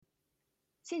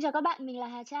Xin chào các bạn, mình là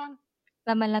Hà Trang.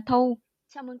 Và mình là Thu.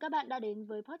 Chào mừng các bạn đã đến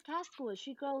với podcast của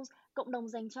She Grows, cộng đồng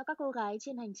dành cho các cô gái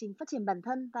trên hành trình phát triển bản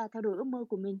thân và theo đuổi ước mơ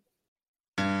của mình.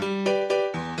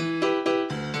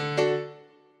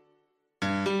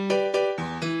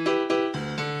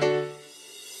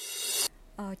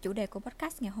 Chủ đề của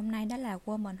podcast ngày hôm nay đó là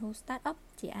Woman Who Start Up,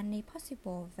 chị Annie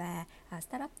Possible và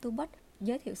Startup Tubus.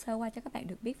 Giới thiệu sơ qua cho các bạn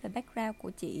được biết về background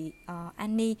của chị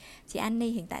Annie. Chị Annie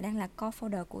hiện tại đang là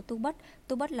co-founder của Tubus.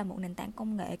 Tubus là một nền tảng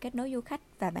công nghệ kết nối du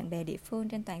khách và bạn bè địa phương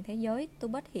trên toàn thế giới.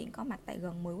 Tubus hiện có mặt tại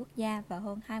gần 10 quốc gia và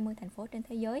hơn 20 thành phố trên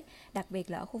thế giới, đặc biệt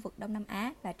là ở khu vực Đông Nam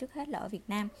Á và trước hết là ở Việt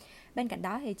Nam. Bên cạnh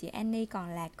đó thì chị Annie còn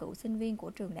là cựu sinh viên của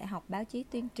trường đại học báo chí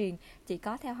tuyên truyền. Chị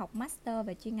có theo học master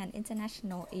về chuyên ngành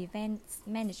International Event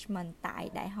Management tại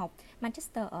Đại học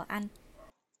Manchester ở Anh.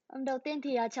 Đầu tiên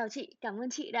thì chào chị, cảm ơn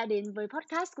chị đã đến với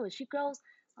podcast của She Grows.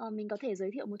 Mình có thể giới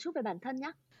thiệu một chút về bản thân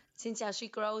nhé. Xin chào She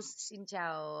Grows, xin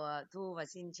chào Thu và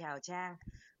xin chào Trang.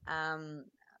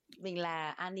 Mình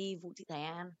là Annie Vũ Thị Thái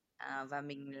An và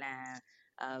mình là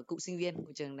cựu sinh viên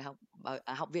của trường đại học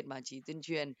Học viện Báo chí Tuyên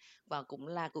truyền và cũng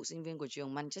là cựu sinh viên của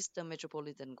trường Manchester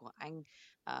Metropolitan của Anh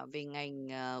về ngành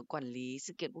quản lý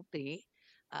sự kiện quốc tế.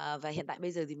 Và hiện tại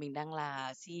bây giờ thì mình đang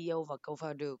là CEO và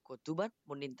co-founder của Tubus,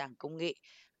 một nền tảng công nghệ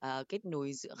kết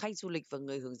nối giữa khách du lịch và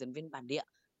người hướng dẫn viên bản địa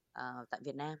tại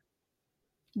Việt Nam.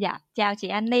 Dạ, chào chị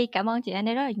Annie, cảm ơn chị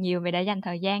Annie rất là nhiều vì đã dành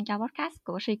thời gian cho podcast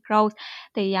của She Grows.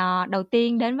 Thì đầu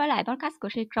tiên đến với lại podcast của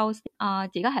She Grows,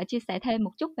 chị có thể chia sẻ thêm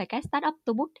một chút về cái startup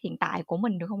Tubus hiện tại của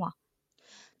mình được không ạ?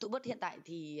 Tubus hiện tại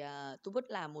thì Tubus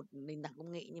là một nền tảng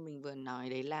công nghệ như mình vừa nói,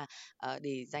 đấy là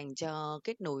để dành cho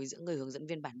kết nối giữa người hướng dẫn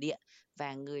viên bản địa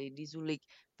và người đi du lịch.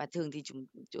 Và thường thì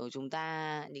chúng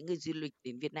ta, những người du lịch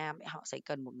đến Việt Nam ấy, họ sẽ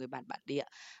cần một người bạn bản địa.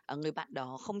 Người bạn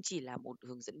đó không chỉ là một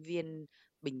hướng dẫn viên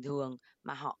bình thường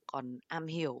mà họ còn am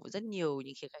hiểu rất nhiều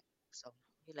những khía cạnh của cuộc sống,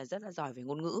 như là rất là giỏi về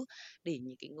ngôn ngữ, để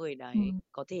những cái người đấy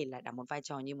có thể là đảm một vai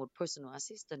trò như một personal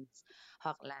assistant,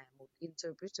 hoặc là một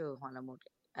interpreter, hoặc là một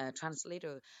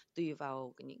translator, tùy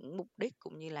vào những mục đích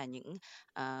cũng như là những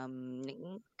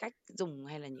cách dùng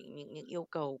hay là những yêu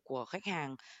cầu của khách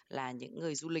hàng, là những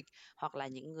người du lịch hoặc là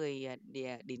những người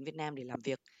đến Việt Nam để làm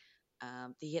việc.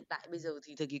 Thì hiện tại bây giờ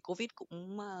thì thời kỳ Covid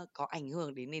cũng có ảnh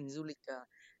hưởng đến nền du lịch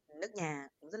nước nhà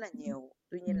cũng rất là nhiều.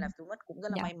 Tuy nhiên là Phương Mất cũng rất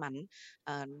là Dạ. may mắn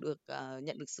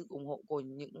nhận được sự ủng hộ của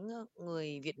những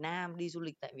người Việt Nam đi du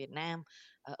lịch tại Việt Nam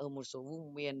ở một số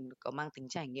vùng miền có mang tính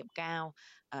trải nghiệm cao,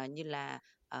 như là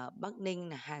Bắc Ninh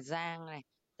này, Hà Giang này,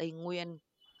 Tây Nguyên,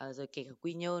 rồi kể cả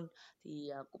Quy Nhơn,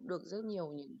 thì cũng được rất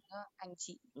nhiều những anh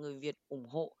chị người Việt ủng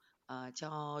hộ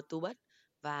cho Tubus.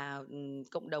 Và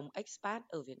cộng đồng expat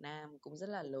ở Việt Nam cũng rất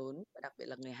là lớn, và đặc biệt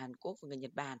là người Hàn Quốc và người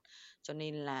Nhật Bản, cho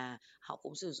nên là họ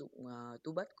cũng sử dụng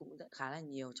Tubus cũng khá là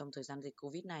nhiều trong thời gian dịch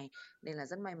Covid này, nên là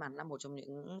rất may mắn là một trong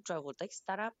những travel tech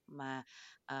startup mà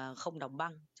không đóng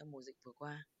băng trong mùa dịch vừa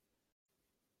qua.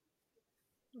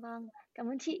 Vâng, cảm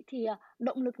ơn chị. Thì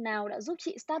động lực nào đã giúp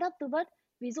chị start up Tubus?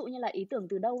 Ví dụ như là ý tưởng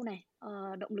từ đâu này,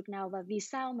 động lực nào và vì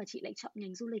sao mà chị lại chọn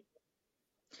ngành du lịch?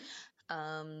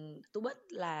 Tubus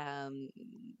là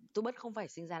Tubus không phải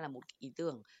sinh ra là một ý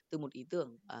tưởng, từ một ý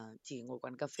tưởng chỉ ngồi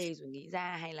quán cà phê rồi nghĩ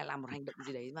ra, hay là làm một hành động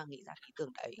gì đấy mà nghĩ ra ý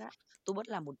tưởng đấy. Dạ. Tubus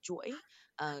là một chuỗi,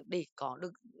 để có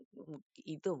được một cái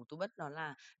ý tưởng của Tubus, nó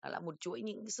là một chuỗi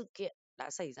những sự kiện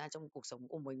đã xảy ra trong cuộc sống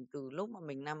của mình từ lúc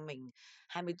mà năm mình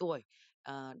 20 tuổi.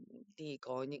 Ờ, thì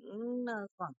có những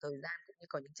khoảng thời gian cũng như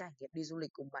có những trải nghiệm đi du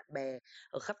lịch cùng bạn bè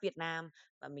ở khắp Việt Nam,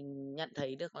 và mình nhận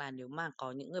thấy được là nếu mà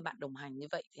có những người bạn đồng hành như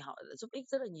vậy thì họ đã giúp ích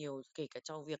rất là nhiều, kể cả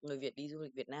cho việc người Việt đi du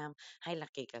lịch Việt Nam, hay là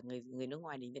kể cả người người nước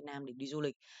ngoài đến Việt Nam để đi du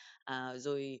lịch.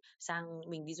 Rồi sang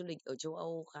mình đi du lịch ở châu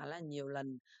Âu khá là nhiều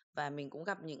lần, và mình cũng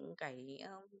gặp những cái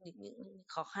những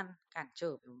khó khăn cản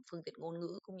trở về phương tiện ngôn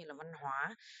ngữ cũng như là văn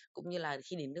hóa, cũng như là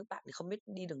khi đến nước bạn thì không biết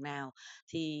đi đường nào,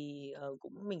 thì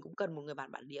mình cũng cần một người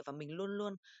bạn bản địa, và mình luôn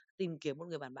luôn tìm kiếm một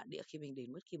người bạn bản địa khi mình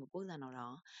đến bất kỳ một quốc gia nào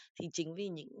đó. Thì chính vì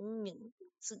những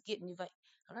sự kiện như vậy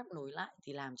nó đắp nối lại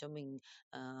thì làm cho mình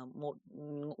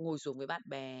ngồi xuống với bạn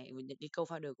bè, với những cái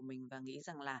co-founder của mình, và nghĩ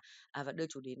rằng là và đưa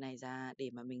chủ đề này ra để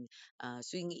mà mình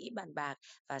suy nghĩ bàn bạc.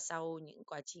 Và sau những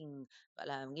quá trình gọi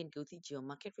là nghiên cứu thị trường,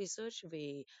 market research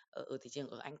về ở thị trường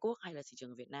ở Anh Quốc hay là thị trường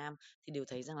ở Việt Nam, thì đều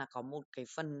thấy rằng là có một cái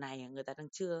phần này người ta đang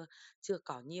chưa chưa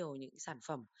có nhiều những sản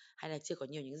phẩm, hay là chưa có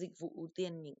nhiều những dịch vụ ưu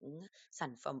tiên, những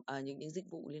sản phẩm những dịch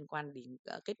vụ liên quan đến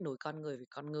kết nối con người với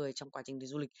con người trong quá trình đi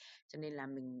du lịch, cho nên là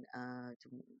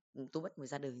Tubus mới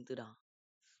ra đời từ đó.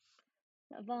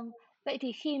 Dạ vâng. Vậy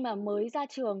thì khi mà mới ra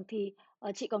trường thì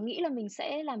chị có nghĩ là mình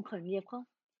sẽ làm khởi nghiệp không?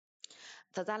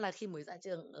 Thật ra là khi mới ra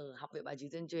trường ở Học viện Báo chí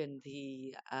Tuyên truyền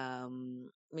thì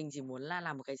mình chỉ muốn là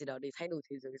làm một cái gì đó để thay đổi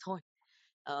thế giới thôi.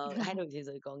 Thay đổi thế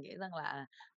giới có nghĩa rằng là,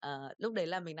 lúc đấy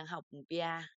là mình đang học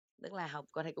PR, tức là học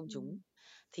quan hệ công chúng. Ừm,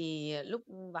 Thì, lúc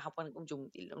vào học quan hệ công chúng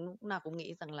thì lúc nào cũng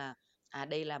nghĩ rằng là,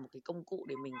 đây là một cái công cụ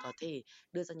để mình có thể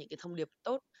đưa ra những cái thông điệp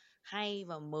tốt, hay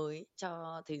và mới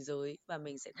cho thế giới và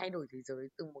mình sẽ thay đổi thế giới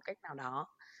từ một cách nào đó.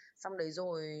 Xong đấy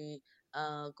rồi,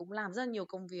 cũng làm rất là nhiều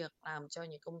công việc, làm cho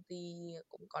những công ty,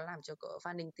 cũng có làm cho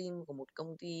founding team của một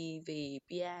công ty về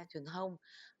PR truyền thông.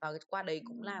 Và qua đấy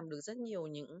cũng ừm, làm được rất nhiều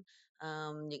những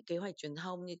kế hoạch truyền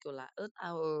thông như kiểu là Earth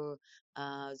Hour,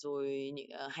 rồi những,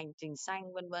 hành trình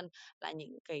xanh, vân vân, là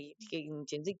những cái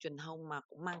chiến dịch truyền thông mà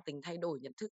cũng mang tính thay đổi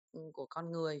nhận thức, của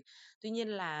con người. Tuy nhiên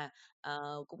là,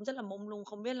 cũng rất là mông lung,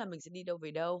 không biết là mình sẽ đi đâu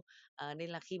về đâu, nên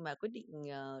là khi mà quyết định,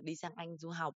 đi sang Anh du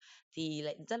học thì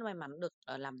lại rất là may mắn được,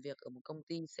 làm việc ở một công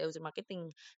ty sales and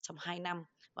marketing trong 2 năm.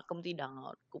 Và công ty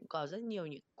đó cũng có rất nhiều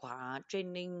những khóa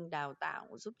training, đào tạo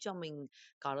giúp cho mình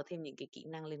có được thêm những cái kỹ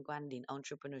năng liên quan đến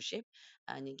entrepreneurship,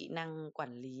 những kỹ năng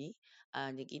quản lý,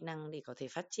 những kỹ năng để có thể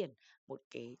phát triển một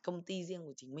cái công ty riêng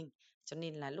của chính mình. Cho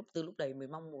nên là từ lúc đấy mới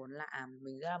mong muốn là,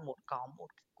 mình rất là có một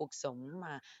cuộc sống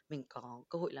mà mình có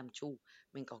cơ hội làm chủ,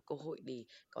 mình có cơ hội để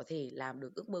có thể làm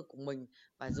được ước mơ của mình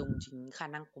và dùng chính khả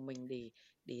năng của mình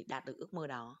để đạt được ước mơ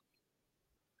đó.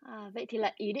 vậy thì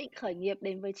là ý định khởi nghiệp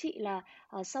đến với chị là,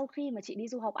 sau khi mà chị đi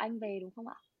du học Anh về, đúng không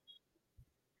ạ?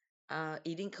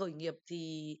 Ý định khởi nghiệp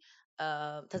thì,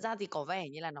 thật ra thì có vẻ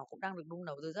như là nó cũng đang được nung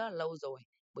nấu từ rất là lâu rồi.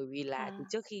 Bởi vì là từ À,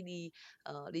 trước khi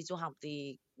đi du học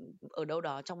thì, ở đâu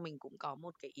đó trong mình cũng có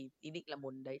một cái ý ý định là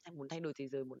muốn thay đổi thế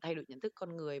giới, muốn thay đổi nhận thức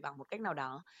con người bằng một cách nào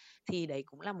đó. Thì đấy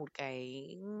cũng là một cái,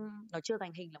 nó chưa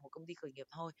thành hình là một công ty khởi nghiệp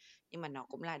thôi, nhưng mà nó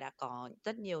cũng là đã có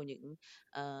rất nhiều những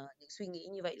suy nghĩ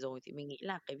như vậy rồi. Thì mình nghĩ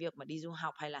là cái việc mà đi du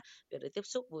học hay là việc được tiếp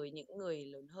xúc với những người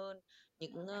lớn hơn,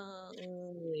 những,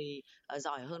 người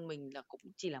giỏi hơn mình là cũng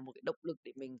chỉ là một cái động lực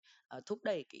để mình, thúc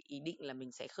đẩy cái ý định là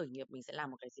mình sẽ khởi nghiệp, mình sẽ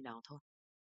làm một cái gì đó thôi.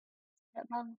 dạ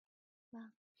vâng,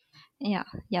 vâng. Dạ,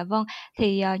 dạ vâng.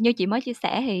 Thì, như chị mới chia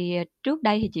sẻ thì, trước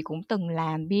đây thì chị cũng từng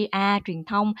làm PR truyền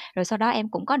thông, rồi sau đó em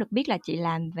cũng có được biết là chị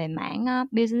làm về mảng,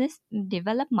 business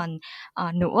development,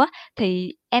 nữa.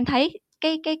 Thì em thấy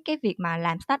cái việc mà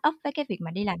làm startup với cái việc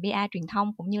mà đi làm PR truyền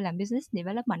thông cũng như làm business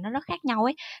development nó rất khác nhau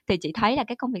ấy. Thì chị thấy là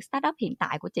cái công việc startup hiện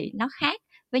tại của chị nó khác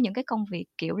với những cái công việc,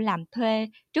 kiểu, làm thuê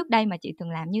trước đây mà chị từng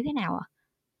làm như thế nào ạ?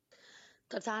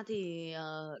 Thật ra thì,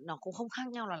 nó cũng không khác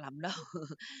nhau là lắm đâu,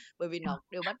 bởi vì Ờ, nó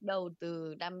đều bắt đầu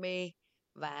từ đam mê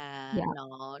và dạ,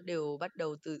 nó đều bắt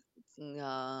đầu từ,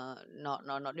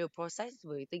 nó đều process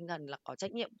với tinh thần là có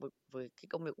trách nhiệm với cái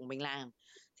công việc của mình làm.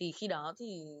 Thì khi đó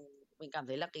thì mình cảm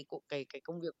thấy là cái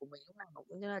công việc của mình lúc nào nó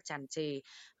cũng rất là tràn trề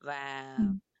và,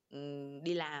 ừm,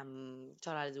 đi làm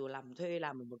cho là dù làm thuê,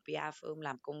 làm ở một PR firm,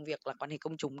 làm công việc là quan hệ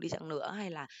công chúng đi chăng nữa,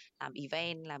 hay là làm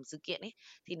event, làm sự kiện ấy,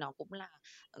 thì nó cũng là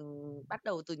bắt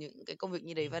đầu từ những cái công việc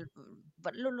như đấy và,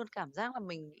 vẫn luôn luôn cảm giác là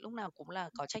mình lúc nào cũng là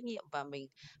có trách nhiệm và mình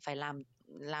phải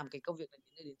làm cái công việc này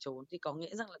đến nơi đến chốn. Thì có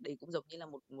nghĩa rằng là đấy cũng giống như là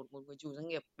một một một người chủ doanh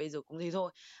nghiệp, bây giờ cũng thế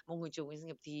thôi. Một người chủ doanh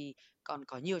nghiệp thì còn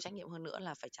có nhiều trách nhiệm hơn nữa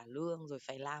là phải trả lương, rồi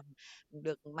phải làm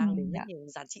được mang đến rất dạ, nhiều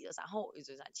giá trị cho xã hội,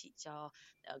 rồi giá trị cho,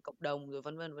 cộng đồng, rồi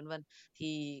vân vân, vân vân.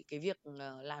 Thì cái việc,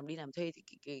 đi làm thuê thì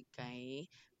cái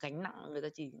gánh nặng người ta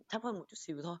chỉ thấp hơn một chút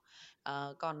xíu thôi.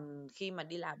 Còn khi mà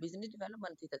đi làm business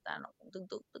development thì thật ra nó cũng tương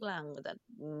tự, tức là người ta,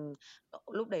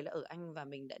 lúc đấy là ở Anh và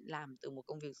mình đã làm từ một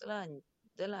công việc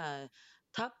rất là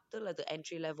thấp, tức là từ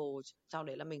entry level, sau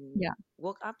đấy là mình dạ,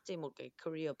 work up trên một cái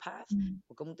career path ừm,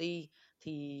 của công ty.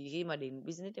 Thì khi mà đến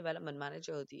business development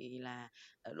manager thì là,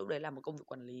 lúc đấy là một công việc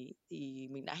quản lý, thì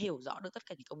mình đã hiểu rõ được tất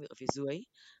cả những công việc ở phía dưới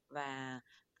và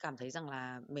cảm thấy rằng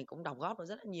là mình cũng đóng góp được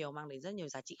rất là nhiều, mang đến rất nhiều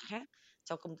giá trị khác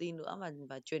cho công ty nữa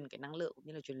và truyền cái năng lượng cũng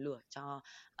như là truyền lửa cho,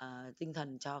 tinh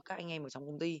thần cho các anh em ở trong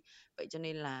công ty. Vậy cho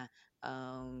nên là,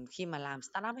 khi mà làm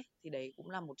startup ấy, thì đấy cũng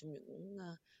là một trong những,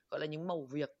 gọi là, những mẩu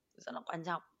việc rất là quan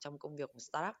trọng trong công việc của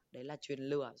startup. Đấy là truyền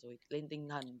lửa, rồi lên tinh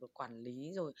thần, rồi quản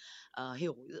lý, rồi,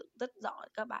 hiểu rất rõ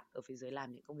các bạn ở phía dưới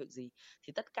làm những công việc gì.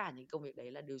 Thì tất cả những công việc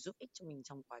đấy là đều giúp ích cho mình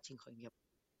trong quá trình khởi nghiệp.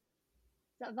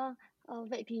 Dạ vâng.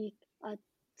 Vậy thì,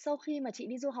 sau khi mà chị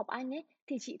đi du học Anh ấy,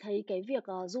 thì chị thấy cái việc,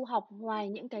 du học ngoài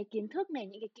những cái kiến thức này,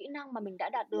 những cái kỹ năng mà mình đã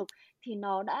đạt được thì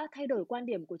nó đã thay đổi quan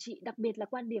điểm của chị, đặc biệt là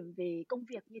quan điểm về công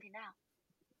việc như thế nào?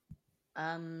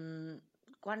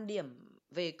 Quan điểm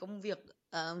về công việc,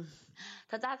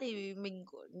 thật ra thì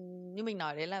như mình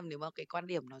nói đấy là nếu mà cái quan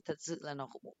điểm nó thật sự là nó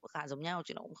cũng khá giống nhau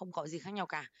chứ nó cũng không có gì khác nhau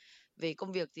cả. Về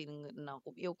công việc thì nó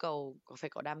cũng yêu cầu phải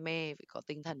có đam mê, phải có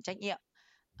tinh thần trách nhiệm,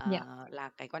 dạ, là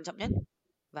cái quan trọng nhất.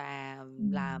 Và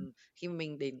ừm, làm khi mà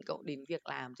mình đến việc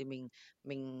làm thì mình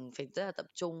phải rất là tập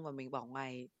trung và mình bỏ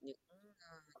ngoài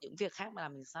những việc khác mà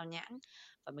làm mình sao nhãng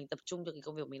và mình tập trung cho cái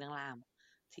công việc mình đang làm.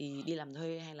 thì đi làm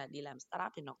thuê hay là đi làm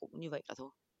startup thì nó cũng như vậy cả thôi.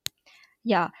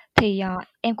 Dạ, thì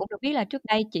em cũng được biết là trước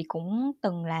đây chị cũng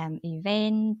từng làm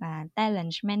event và talent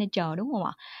manager đúng không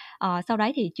ạ? Sau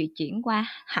đấy thì chị chuyển qua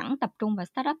hẳn tập trung vào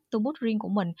startup tu bút riêng của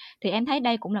mình. Thì em thấy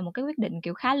đây cũng là một cái quyết định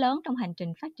kiểu khá lớn trong hành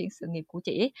trình phát triển sự nghiệp của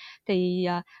chị ấy. Thì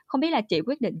không biết là chị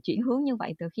quyết định chuyển hướng như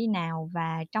vậy từ khi nào,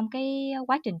 và trong cái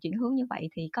quá trình chuyển hướng như vậy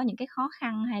thì có những cái khó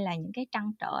khăn hay là những cái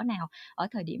trăn trở nào ở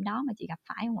thời điểm đó mà chị gặp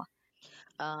phải không ạ?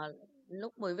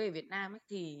 Lúc mới về Việt Nam ấy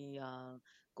thì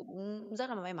cũng rất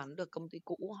là may mắn được công ty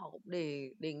cũ họ cũng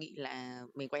đề nghị là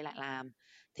mình quay lại làm,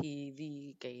 thì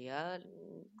vì cái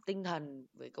tinh thần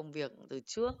với công việc từ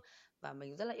trước và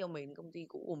mình rất là yêu mến công ty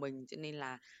cũ của mình, cho nên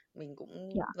là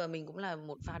Dạ. mình cũng là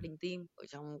một founding team ở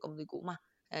trong công ty cũ mà.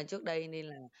 Trước đây nên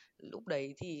là lúc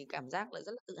đấy thì cảm giác là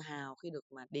rất là tự hào khi được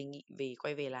mà đề nghị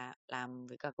quay về là làm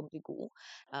với cả công ty cũ,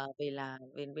 về là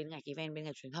bên ngành event, bên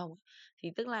ngành truyền thông ấy.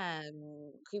 Thì tức là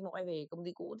khi mà quay về công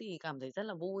ty cũ thì cảm thấy rất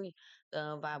là vui.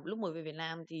 Và lúc mới về Việt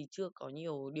Nam thì chưa có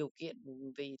nhiều điều kiện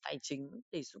về tài chính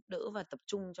để giúp đỡ và tập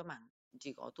trung cho mảng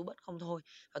chỉ có Tu Bất không thôi.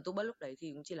 Và Tu Bất lúc đấy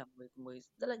thì cũng chỉ là mới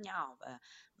rất là nhỏ,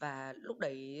 và lúc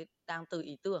đấy đang từ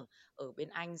ý tưởng ở bên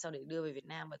Anh sau để đưa về Việt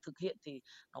Nam và thực hiện thì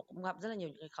nó cũng gặp rất là nhiều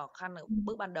những cái khó khăn ở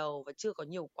bước ban đầu và chưa có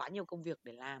quá nhiều công việc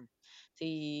để làm.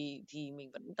 Thì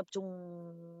mình vẫn tập trung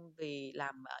về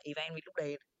làm event, vì lúc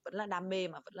đấy vẫn là đam mê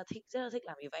mà vẫn là thích, rất là thích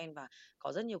làm event và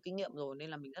có rất nhiều kinh nghiệm rồi nên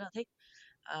là mình rất là thích.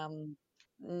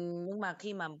 Nhưng mà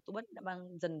khi mà Tu Bất đã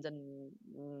dần dần,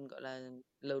 gọi là,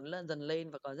 lớn lên dần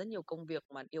lên và có rất nhiều công việc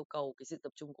mà yêu cầu cái sự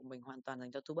tập trung của mình hoàn toàn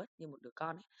dành cho Tu Bất như một đứa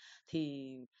con ấy,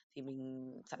 thì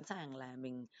mình sẵn sàng là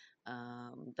mình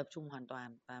tập trung hoàn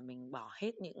toàn và mình bỏ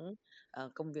hết những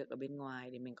công việc ở bên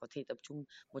ngoài để mình có thể tập trung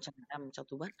 100% cho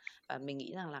Tu Bất. Và mình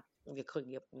nghĩ rằng là việc khởi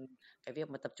nghiệp, cái việc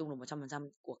mà tập trung được 100%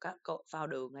 của các cậu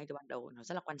founder ngay từ ban đầu nó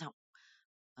rất là quan trọng.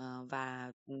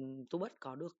 Và Tu Bất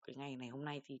có được cái ngày này hôm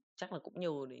nay thì chắc là cũng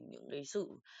nhờ đến những cái sự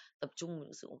tập trung,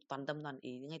 những sự toàn tâm toàn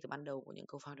ý ngay từ ban đầu của những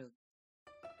co-founder.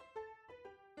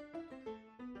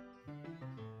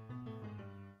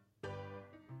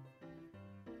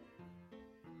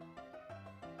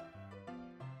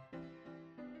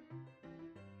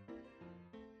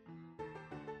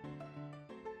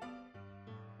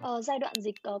 Giai đoạn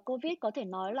dịch, Covid có thể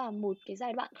nói là một cái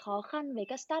giai đoạn khó khăn với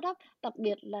các startup, đặc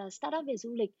biệt là startup về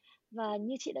du lịch. Và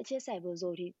như chị đã chia sẻ vừa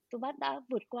rồi thì Tubat đã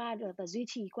vượt qua được và duy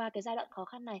trì qua cái giai đoạn khó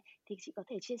khăn này, thì chị có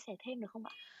thể chia sẻ thêm được không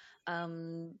ạ?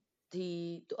 Ờm,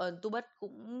 thì Tu Bất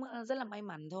cũng rất là may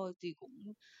mắn thôi, thì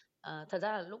cũng thật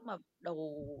ra là lúc mà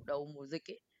đầu đầu mùa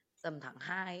dịch ấy, tầm tháng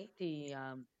 2 ấy, thì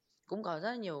cũng có rất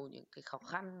là nhiều những cái khó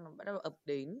khăn nó bắt đầu ập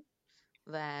đến.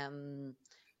 Và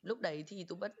lúc đấy thì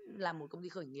Tu Bất là một công ty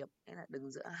khởi nghiệp nên là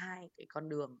đứng giữa hai cái con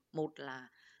đường. Một là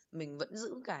mình vẫn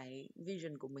giữ cái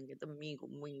vision của mình, cái tầm nhìn của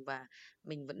mình, và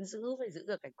mình vẫn phải giữ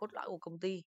được cái cốt lõi của công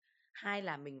ty. Hai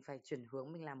là mình phải chuyển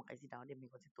hướng, mình làm một cái gì đó để mình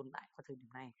có thể tồn tại qua thời điểm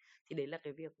này. Thì đấy là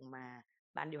cái việc mà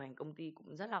ban điều hành công ty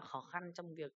cũng rất là khó khăn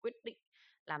trong việc quyết định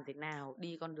làm thế nào,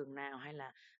 đi con đường nào hay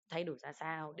là thay đổi ra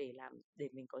sao để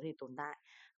mình có thể tồn tại.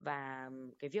 Và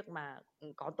cái việc mà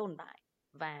có tồn tại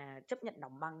và chấp nhận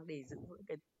đóng băng để giữ vững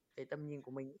cái tầm nhìn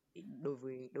của mình, thì đối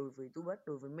với Tu Bất,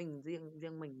 đối với mình, riêng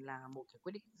riêng mình là một cái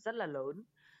quyết định rất là lớn.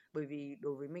 Bởi vì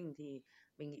đối với mình thì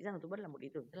mình nghĩ rằng Tu Bất là một ý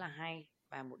tưởng rất là hay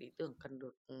và một ý tưởng cần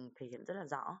được thể hiện rất là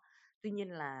rõ. Tuy nhiên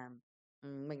là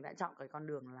mình đã chọn cái con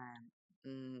đường là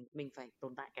mình phải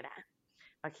tồn tại cái đã.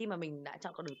 Và khi mà mình đã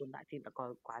chọn con đường tồn tại thì đã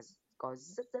có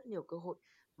rất rất nhiều cơ hội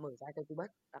mở ra cho Tu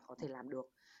Bất và có thể làm được.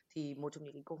 Thì một trong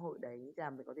những cái cơ hội đấy là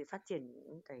mình có thể phát triển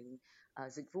những cái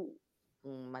dịch vụ,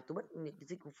 mà Tu Bất, những cái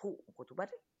dịch vụ phụ của Tu Bất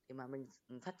ấy, để mà mình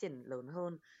phát triển lớn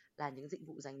hơn là những dịch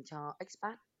vụ dành cho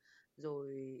expat,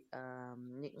 rồi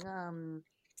những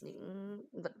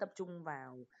vẫn tập trung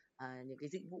vào những cái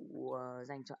dịch vụ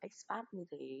dành cho expat như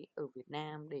thế ở Việt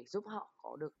Nam để giúp họ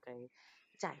có được cái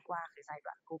trải qua cái giai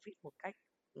đoạn Covid một cách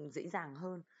dễ dàng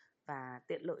hơn và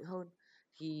tiện lợi hơn.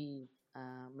 Thì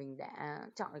mình đã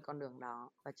chọn cái con đường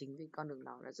đó, và chính vì con đường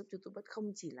đó đã giúp cho Tu Bất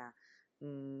không chỉ là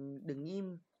đứng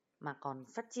im mà còn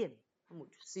phát triển một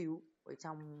chút xíu ở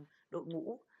trong đội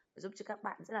ngũ, giúp cho các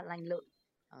bạn rất là lanh lợi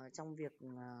trong việc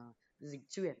dịch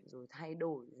chuyển rồi thay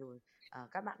đổi, rồi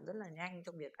các bạn rất là nhanh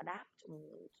trong việc adapt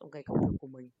trong cái công việc của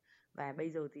mình. Và bây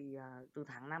giờ thì từ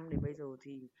tháng 5 đến bây giờ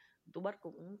thì Tu Bất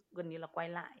cũng gần như là quay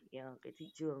lại cái thị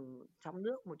trường trong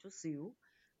nước một chút xíu,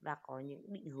 và có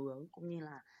những định hướng cũng như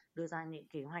là đưa ra những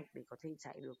kế hoạch để có thể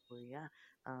chạy được với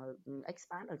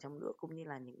expat ở trong nước cũng như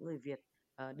là những người Việt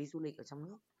đi du lịch ở trong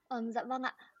nước. Dạ vâng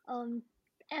ạ.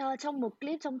 Trong một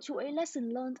clip trong chuỗi Lesson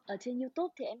Learned ở trên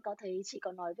YouTube thì em có thấy chị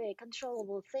có nói về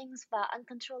controllable things và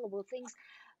uncontrollable things.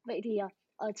 Vậy thì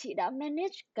chị đã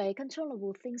manage cái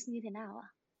controllable things như thế nào ạ?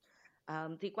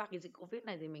 Thì qua cái dịch Covid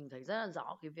này thì mình thấy rất là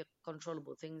rõ cái việc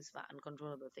controllable things và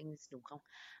uncontrollable things, đúng không?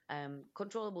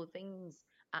 Controllable things,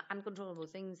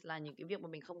 uncontrollable things là những cái việc mà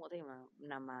mình không có thể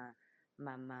mà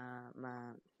mà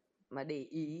mà mà để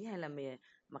ý hay là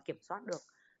mà kiểm soát được.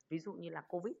 Ví dụ như là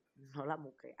Covid, nó là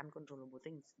một cái uncontrollable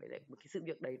things, bởi vậy một cái sự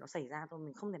việc đấy nó xảy ra thôi,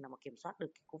 mình không thể nào mà kiểm soát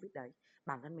được cái Covid đấy,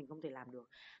 bản thân mình không thể làm được.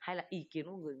 Hay là ý kiến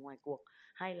của người ngoài cuộc,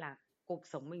 hay là cuộc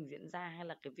sống mình diễn ra, hay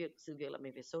là cái sự việc là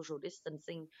mình phải social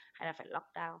distancing, hay là phải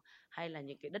lockdown, hay là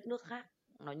những cái đất nước khác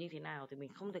nó như thế nào thì mình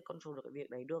không thể control được cái việc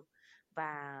đấy được.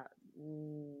 Và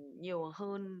nhiều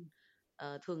hơn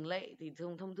thường lệ thì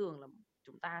thông thường là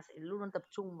chúng ta sẽ luôn luôn tập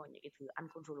trung vào những cái thứ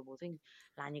uncontrollable thing,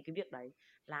 là những cái việc đấy,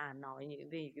 là nói những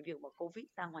về cái việc mà Covid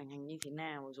đang hoành hành như thế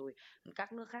nào, rồi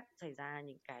các nước khác xảy ra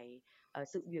những cái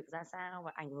sự việc ra sao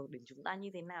và ảnh hưởng đến chúng ta như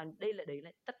thế nào. Đấy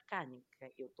là tất cả những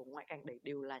cái yếu tố ngoại cảnh đấy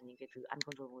đều là những cái thứ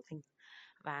uncontrollable thing.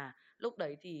 Và lúc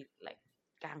đấy thì lại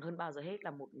càng hơn bao giờ hết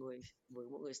là với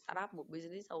một người startup, một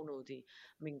business owner, thì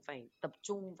mình phải tập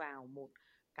trung vào một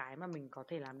cái mà mình có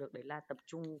thể làm được, đấy là tập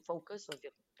trung focus vào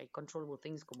việc cái controllable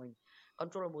things của mình.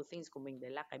 Controllable things của mình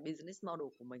đấy là cái business model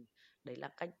của mình, đấy là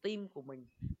cái team của mình,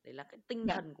 đấy là cái tinh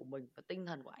Dạ, thần của mình và tinh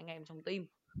thần của anh em trong team.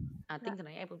 dạ, Tinh thần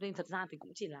anh em trong team thật ra thì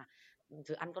cũng chỉ là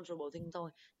thứ uncontrollable thing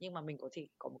thôi, nhưng mà mình có thể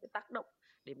có một cái tác động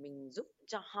để mình giúp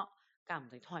cho họ cảm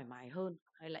thấy thoải mái hơn,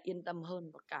 hay là yên tâm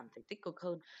hơn và cảm thấy tích cực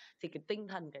hơn. Thì cái tinh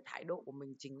thần, cái thái độ của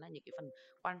mình chính là những cái phần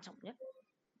quan trọng nhất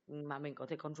mà mình có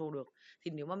thể control được.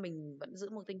 Thì nếu mà mình vẫn giữ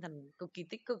một tinh thần cực kỳ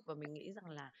tích cực và mình nghĩ rằng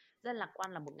là rất lạc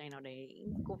quan là một ngày nào đấy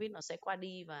Covid nó sẽ qua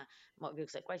đi và mọi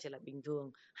việc sẽ quay trở lại bình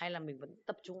thường, hay là mình vẫn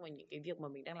tập trung vào những cái việc mà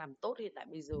mình đang làm tốt hiện tại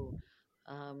bây giờ,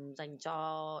 dành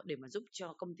cho để mà giúp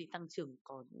cho công ty tăng trưởng,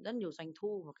 có rất nhiều doanh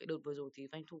thu, và cái đợt vừa rồi thì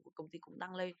doanh thu của công ty cũng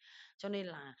tăng lên, cho nên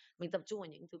là mình tập trung vào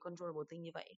những thứ controllable thing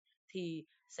như vậy thì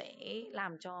sẽ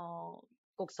làm cho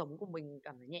cuộc sống của mình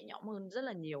cảm thấy nhẹ nhõm hơn rất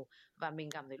là nhiều, và mình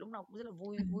cảm thấy lúc nào cũng rất là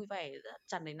Ừ. vui vẻ, rất là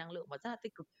tràn đầy năng lượng và rất là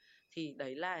tích cực. Thì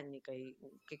đấy là những cái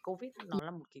Covid, nó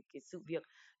là một cái sự việc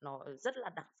nó rất là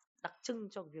đặc đặc trưng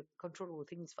cho việc controllable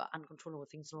things và uncontrollable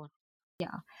things luôn.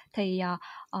 Thì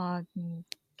ờ,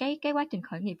 cái quá trình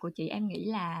khởi nghiệp của chị em nghĩ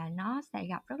là nó sẽ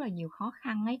gặp rất là nhiều khó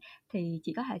khăn ấy, thì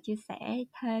chị có thể chia sẻ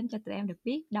thêm cho tụi em được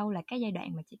biết đâu là cái giai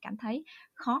đoạn mà chị cảm thấy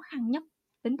khó khăn nhất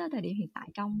tính tới thời điểm hiện tại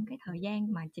trong cái thời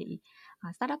gian mà chị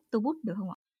start up Tubut được không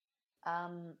ạ?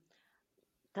 Um,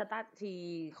 Thật ra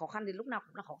thì khó khăn thì lúc nào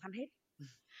cũng là khó khăn hết.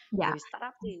 Dạ. Với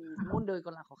startup thì muôn đời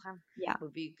còn là khó khăn, Dạ. bởi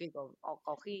vì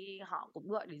có khi họ cũng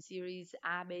gọi đến series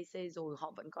A, B, C rồi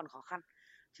họ vẫn còn khó khăn,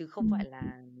 chứ Ừ. không phải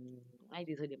là ngay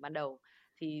từ thời điểm ban đầu.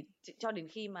 Thì cho đến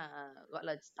khi mà gọi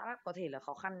là startup có thể là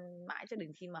khó khăn mãi cho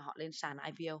đến khi mà họ lên sàn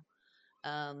IPO.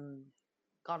 Ờm,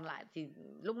 Còn lại thì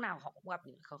lúc nào họ cũng gặp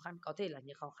những khó khăn, có thể là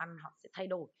những khó khăn họ sẽ thay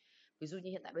đổi. Ví dụ như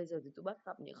hiện tại bây giờ thì tôi bắt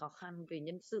gặp những khó khăn về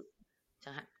nhân sự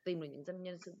chẳng hạn, tìm được những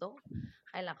nhân sự tốt,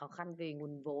 hay là khó khăn về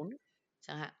nguồn vốn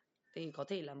chẳng hạn, thì có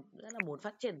thể là rất là muốn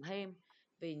phát triển thêm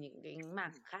về những cái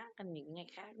mảng khác, những ngành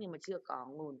khác, nhưng mà chưa có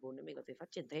nguồn vốn để mình có thể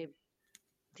phát triển thêm.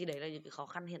 Thì đấy là những cái khó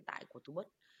khăn hiện tại của Tú Bất.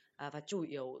 Và chủ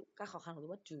yếu các khó khăn của Tú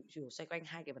Bất chủ yếu xoay quanh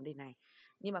hai cái vấn đề này.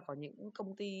 Nhưng mà có những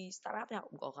công ty startup thì họ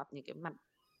cũng có gặp những cái mặt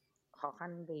khó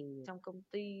khăn về trong công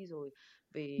ty, rồi Ừ.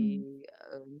 về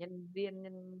nhân viên,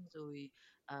 rồi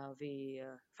về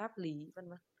pháp lý, vân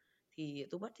vân. Thì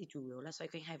Tú Bất thì chủ yếu là xoay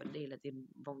quanh hai vấn đề là tiền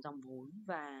vòng dòng vốn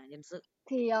và nhân sự.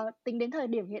 Thì, tính đến thời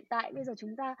điểm hiện tại bây giờ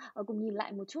chúng ta, cùng nhìn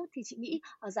lại một chút thì chị nghĩ,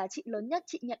 giá trị lớn nhất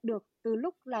chị nhận được từ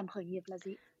lúc làm khởi nghiệp là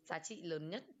gì? Giá trị lớn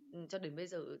nhất cho đến bây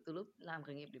giờ, từ lúc làm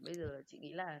khởi nghiệp đến bây giờ, là chị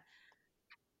nghĩ là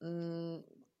ừm,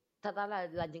 thật ra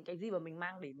là những cái gì mà mình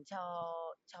mang đến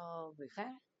cho người khác,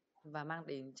 và mang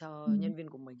đến Ừ. cho nhân viên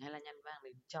của mình, hay là mang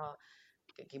đến cho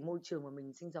cái môi trường mà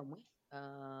mình sinh sống ấy,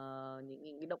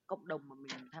 những cái cộng đồng mà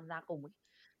mình tham gia cùng ấy,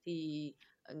 thì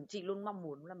chị luôn mong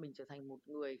muốn là mình trở thành một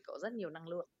người có rất nhiều năng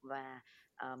lượng, và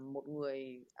một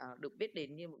người được biết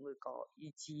đến như một người có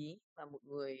ý chí, và một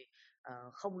người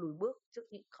không lùi bước trước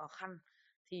những khó khăn.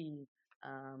 Thì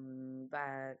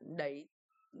và đấy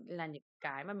là những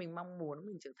cái mà mình mong muốn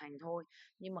mình trở thành thôi.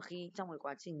 Nhưng mà khi trong cái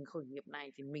quá trình khởi nghiệp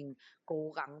này thì mình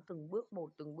cố gắng từng bước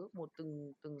một, từng bước một,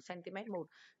 từng từng centimet một,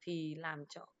 thì làm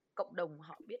cho cộng đồng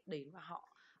họ biết đến, và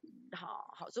họ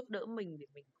họ họ giúp đỡ mình để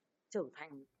mình trở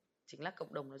thành, chính là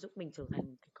cộng đồng nó giúp mình trở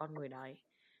thành cái con người đấy,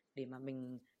 để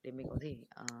mình có thể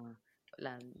gọi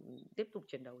là tiếp tục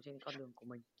chiến đấu trên con đường của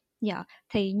mình. Dạ,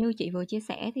 thì như chị vừa chia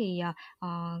sẻ thì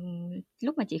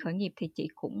lúc mà chị khởi nghiệp thì chị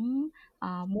cũng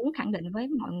muốn khẳng định với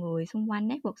mọi người xung quanh,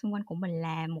 network xung quanh của mình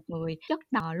là một người chất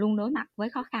luôn đối mặt với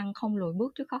khó khăn, không lùi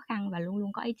bước trước khó khăn và luôn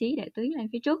luôn có ý chí để tiến lên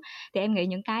phía trước. Thì em nghĩ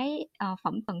những cái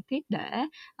phẩm cần thiết để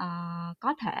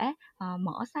có thể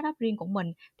mở startup riêng của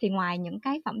mình, thì ngoài những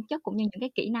cái phẩm chất cũng như những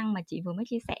cái kỹ năng mà chị vừa mới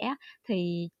chia sẻ,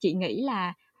 thì chị nghĩ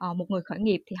là một người khởi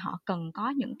nghiệp thì họ cần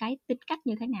có những cái tính cách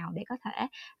như thế nào để có thể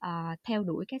theo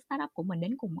đuổi cái startup của mình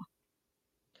đến cùng ạ?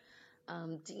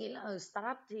 Chị nghĩ là ở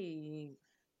startup thì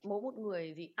mỗi một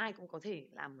người thì ai cũng có thể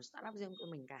làm một startup riêng của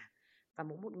mình cả, và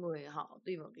mỗi một người họ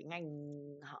tùy vào cái ngành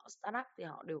họ startup thì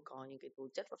họ đều có những cái tố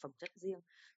chất và phẩm chất riêng,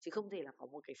 chứ không thể là có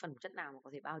một cái phẩm chất nào mà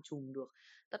có thể bao trùm được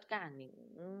tất cả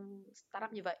những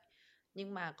startup như vậy.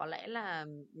 Nhưng mà có lẽ là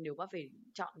nếu mà phải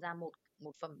chọn ra một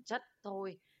một phẩm chất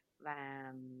thôi,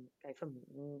 và cái phẩm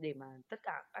để mà tất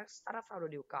cả các startup founder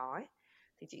đều có ấy,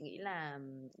 thì chị nghĩ là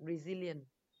resilient.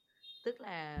 Tức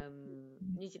là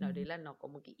như chị nói đấy, là nó có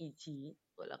một cái ý chí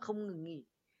gọi là không ngừng nghỉ,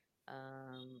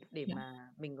 để Dạ.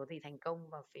 mà mình có thể thành công,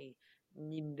 và phải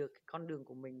nhìn được cái con đường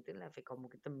của mình, tức là phải có một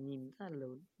cái tầm nhìn rất là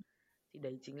lớn. Thì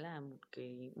đấy chính là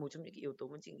một trong những cái yếu tố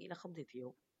mà chị nghĩ là không thể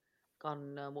thiếu.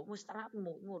 Còn mỗi một startup,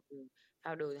 mỗi một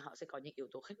founder thì họ sẽ có những yếu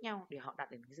tố khác nhau để họ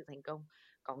đạt đến cái sự thành công.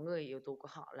 Có người yếu tố của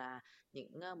họ là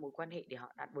những mối quan hệ để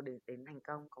họ đạt đến thành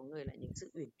công, có người là những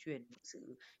sự uyển chuyển, những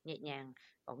sự nhẹ nhàng,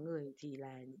 có người thì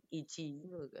là những ý chí,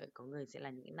 rồi có người sẽ là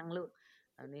những cái năng lượng.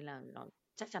 Nên là nó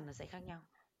chắc chắn là sẽ khác nhau.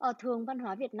 Thường văn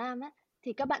hóa Việt Nam á,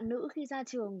 thì các bạn nữ khi ra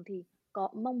trường thì có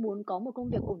mong muốn có một công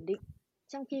việc ổn định,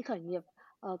 trong khi khởi nghiệp,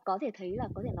 có thể thấy là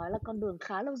có thể nói là con đường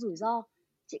khá là rủi ro.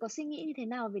 Chị có suy nghĩ như thế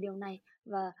nào về điều này?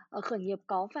 Và, khởi nghiệp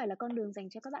có phải là con đường dành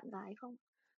cho các bạn gái không?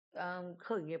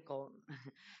 Khởi nghiệp có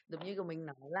giống như của mình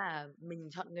nói là mình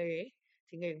chọn nghề ấy,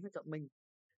 thì nghề cũng phải chọn mình.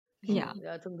 Dạ.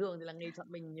 Thường thường thì là nghề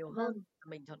chọn mình nhiều hơn Vâng, là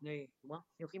mình chọn nghề, đúng không?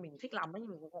 Nhiều khi mình thích lắm ấy nhưng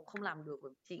mình cũng không làm được.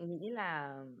 Chị nghĩ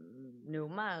là nếu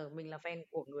mà mình là fan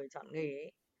của người chọn nghề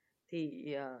ấy,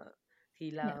 thì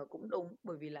Dạ. cũng đúng,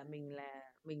 bởi vì là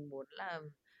mình muốn là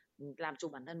làm chủ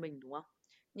bản thân mình, đúng không?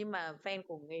 Nhưng mà fan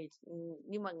của nghề,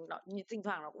 nhưng mà thỉnh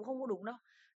thoảng nó cũng không có đúng đâu.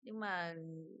 Nhưng mà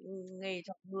nghề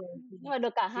chọn người nhưng mà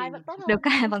được cả hai thì vẫn tốt Được hơn, cả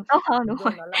đúng hai không? vẫn tốt hơn, đúng đúng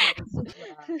rồi. rồi,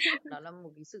 nó là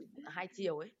một cái sự hai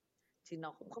chiều ấy, thì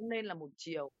nó cũng không nên là một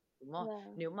chiều, đúng không?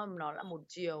 Vâng, Nếu mà nó là một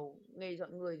chiều, nghề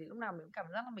chọn người, thì lúc nào mình cũng cảm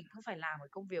giác là mình cứ phải làm cái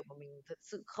công việc mà mình thật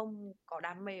sự không có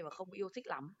đam mê và không yêu thích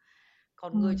lắm.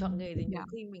 Còn người chọn nghề thì nhiều Dạ.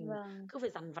 khi mình vâng, cứ phải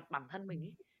dằn vặt bản thân mình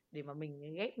ấy, để mà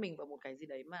mình ghép mình vào một cái gì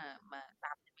đấy mà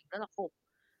làm cho mình rất là khổ.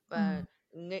 Và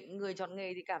người chọn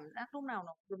nghề thì cảm giác lúc nào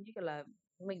nó cũng giống như kiểu là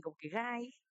mình có cái gai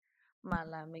ấy, mà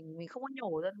là mình không có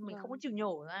nhổ ra, mình không có vâng, chịu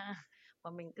nhổ ra,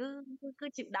 mà mình cứ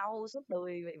chịu đau suốt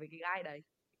đời vậy với cái gai đấy,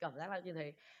 cảm giác là như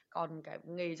thế. Còn cái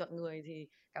nghề chọn người thì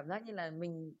cảm giác như là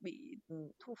mình bị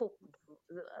thu phục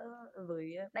giữa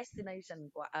với destination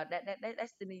quá,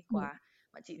 destiny Dạ. quá.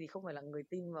 Mà chị thì không phải là người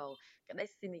tin vào cái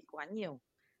destiny quá nhiều.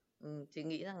 Chị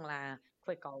nghĩ rằng là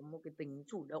phải có một cái tính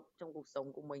chủ động trong cuộc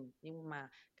sống của mình, nhưng mà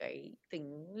cái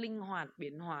tính linh hoạt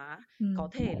biến hóa. Có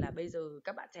thể là bây giờ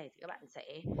các bạn trẻ thì các bạn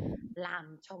sẽ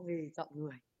làm cho nghề chọn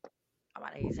người, các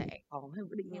bạn ấy sẽ có một cái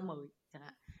định nghĩa vâng, mới chẳng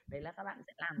hạn. Đấy là các bạn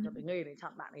sẽ làm cho cái nghề đấy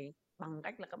chọn bạn ấy, bằng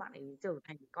cách là các bạn ấy trở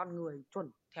thành con người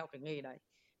chuẩn theo cái nghề đấy,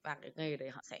 và cái nghề đấy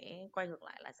họ sẽ quay ngược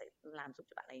lại là sẽ làm giúp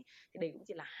cho bạn ấy. Thì đây cũng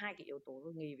chỉ là hai cái yếu tố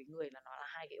thôi, nghề với người là nó là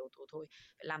hai cái yếu tố thôi.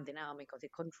 Phải làm thế nào mình có thể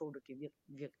control được cái việc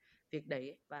việc việc đấy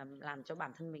ấy, và làm cho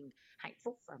bản thân mình hạnh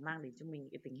phúc và mang đến cho mình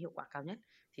cái tính hiệu quả cao nhất.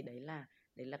 Thì đấy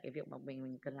là cái việc mà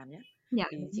mình cần làm nhất. Dạ,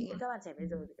 Thì đúng chị nghĩ rồi. các bạn trẻ bây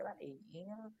giờ thì các bạn ấy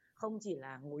không chỉ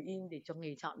là ngồi im để cho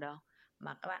nghề chọn đâu,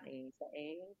 mà các bạn ấy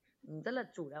sẽ rất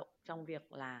là chủ động trong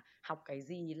việc là học cái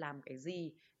gì, làm cái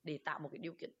gì, để tạo một cái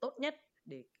điều kiện tốt nhất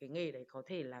để cái nghề đấy có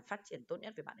thể là phát triển tốt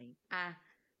nhất với bạn ấy.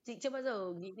 Chị chưa bao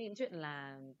giờ nghĩ đến chuyện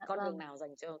là dạ con đường vâng, nào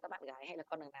dành cho các bạn gái hay là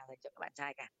con đường nào dành cho các bạn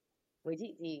trai cả. Với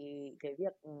chị thì cái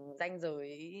việc ranh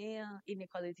giới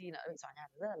inequality nó đã bị xóa nhòa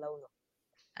từ rất là lâu rồi.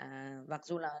 Mặc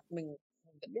dù là mình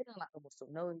vẫn biết rằng là à,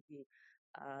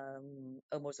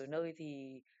 ở một số nơi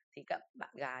thì các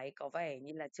bạn gái có vẻ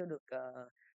như là chưa được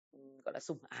gọi là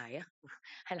sủng ái á,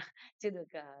 hay là chưa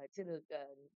được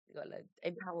gọi là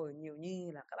empower nhiều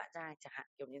như là các bạn trai chẳng hạn,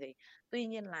 kiểu như thế. Tuy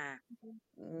nhiên là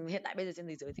hiện tại bây giờ trên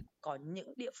thế giới thì cũng có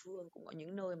những địa phương, cũng có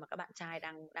những nơi mà các bạn trai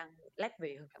đang đang lép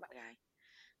về hơn các bạn gái.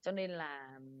 Cho nên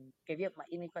là cái việc mà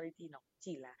inequality nó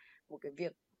chỉ là một cái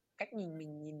việc, cách nhìn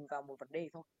mình nhìn vào một vấn đề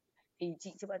thôi. Thì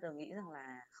chị chưa bao giờ nghĩ rằng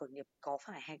là khởi nghiệp có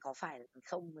phải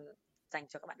không dành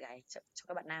cho các bạn gái, cho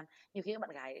các bạn nam. Nhiều khi các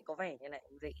bạn gái có vẻ như là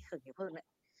dễ khởi nghiệp hơn đấy.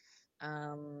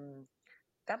 Ờm,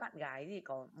 các bạn gái thì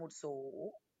có một số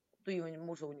tùy vào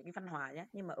một số những cái văn hóa nhé,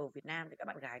 nhưng mà ở Việt Nam thì các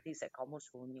bạn gái thì sẽ có một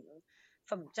số những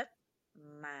phẩm chất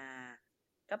mà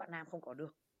các bạn nam không có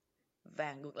được,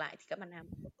 và ngược lại thì các bạn nam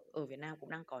ở Việt Nam cũng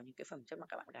đang có những cái phẩm chất mà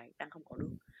các bạn gái đang không có được.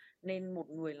 Nên một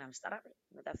người làm startup ấy,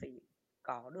 người ta phải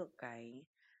có được cái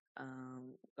ờ,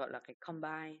 gọi là cái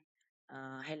combine,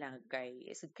 hay là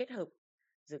cái sự kết hợp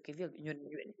giữa cái việc nhuần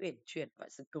nhuyễn, uyển chuyển và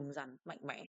sự cứng rắn, mạnh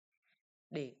mẽ,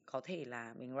 để có thể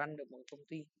là mình run được một công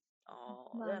ty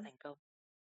rất là Vâng. thành công.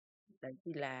 Đấy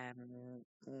thì là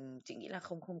chị nghĩ là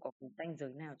không không có cái ranh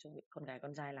giới nào cho việc con gái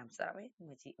con trai làm startup ấy, nhưng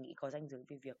mà chị nghĩ có ranh giới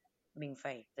về việc mình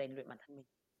phải rèn luyện bản thân mình.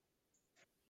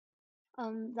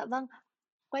 Dạ vâng.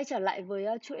 Quay trở lại với,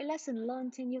 chuỗi lesson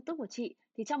learned trên YouTube của chị,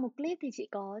 thì trong một clip thì chị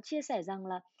có chia sẻ rằng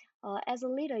là, "As a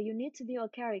leader, you need to build a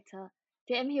character."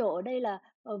 Thì em hiểu ở đây là,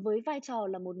 với vai trò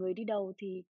là một người đi đầu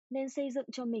thì nên xây dựng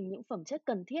cho mình những phẩm chất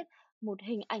cần thiết, một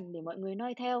hình ảnh để mọi người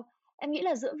noi theo. Em nghĩ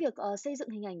là giữa việc, xây dựng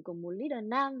hình ảnh của một leader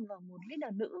nam và một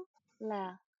leader nữ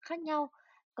là khác nhau.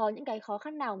 Có những cái khó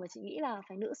khăn nào mà chị nghĩ là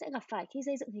phái nữ sẽ gặp phải khi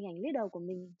xây dựng hình ảnh leader của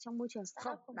mình trong môi trường Không,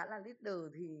 startup không? đã là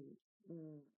leader thì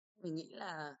mình nghĩ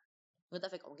là người ta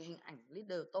phải có một cái hình ảnh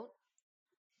leader tốt,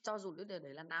 cho dù leader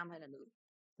đấy là nam hay là nữ.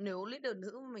 Nếu leader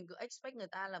nữ mà mình cứ expect người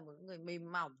ta là một người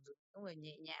mềm mỏng, rồi một người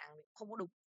nhẹ nhàng thì không có đúng.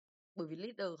 Bởi vì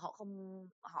leader họ không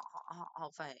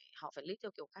họ phải lead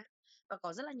theo kiểu khác. Và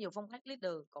có rất là nhiều phong cách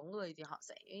leader, có người thì họ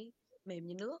sẽ mềm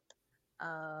như nước,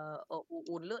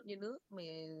 uốn lượn như nước,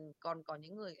 còn có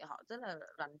những người họ rất là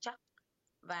rắn chắc.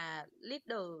 Và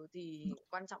leader thì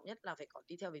quan trọng nhất là phải có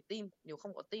đi theo với team, nếu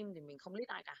không có team thì mình không lead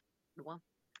ai cả, đúng không?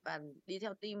 Và đi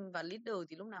theo team và leader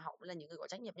thì lúc nào họ cũng là những người có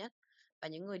trách nhiệm nhất, và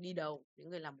những người đi đầu, những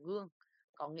người làm gương,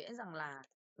 có nghĩa rằng là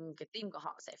cái team của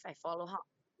họ sẽ phải follow họ,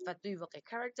 và tùy vào cái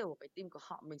character của cái team của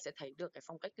họ, mình sẽ thấy được cái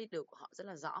phong cách leader của họ rất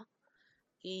là rõ.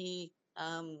 Thì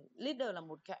leader là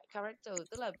một character,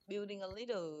 tức là building a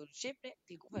leadership đấy,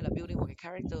 thì cũng phải là building một cái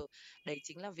character. Đấy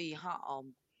chính là vì họ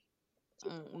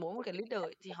mỗi một cái leader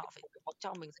ấy, thì họ phải bọc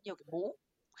trong mình rất nhiều cái mũ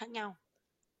khác nhau.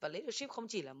 Và leadership không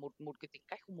chỉ là một một cái tính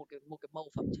cách, không một cái màu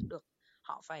phẩm chất được,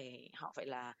 họ phải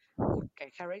là một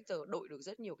cái character đội được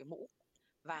rất nhiều cái mũ.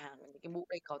 Và những cái mũ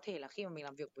đây có thể là khi mà mình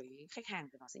làm việc với khách hàng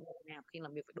thì nó sẽ như thế nào, khi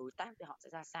làm việc với đối tác thì họ sẽ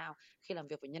ra sao, khi làm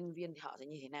việc với nhân viên thì họ sẽ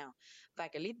như thế nào. Và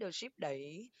cái leadership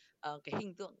đấy, cái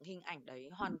hình ảnh đấy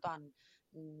hoàn toàn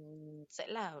sẽ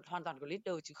là hoàn toàn của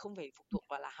leader, chứ không phải phụ thuộc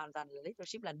vào là hoàn toàn là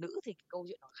leadership là nữ thì cái câu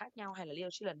chuyện nó khác nhau, hay là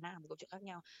leadership là nam thì câu chuyện khác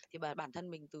nhau. Thì bản thân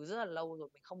mình từ rất là lâu rồi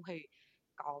mình không hề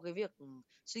có cái việc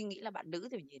suy nghĩ là bạn nữ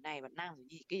thì phải như thế này, bạn nam thì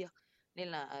như thế kia. Nên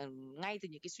là ngay từ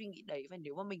những cái suy nghĩ đấy, và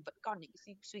nếu mà mình vẫn còn những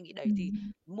cái suy nghĩ đấy thì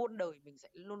muôn đời mình sẽ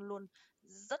luôn luôn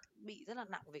rất là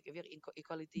nặng về cái việc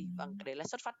equality, và cái đấy là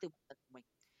xuất phát từ bản thân của mình.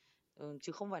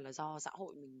 Chứ không phải là do xã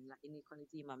hội mình là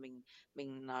inequality mà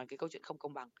mình nói cái câu chuyện không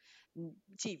công bằng.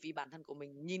 Chỉ vì bản thân của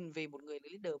mình nhìn về một người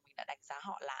leader, mình đã đánh giá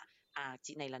họ là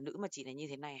chị này là nữ mà chị này như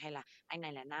thế này, hay là anh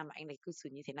này là nam mà anh này cư xử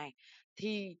như thế này.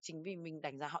 Thì chính vì mình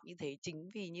đánh giá họ như thế, chính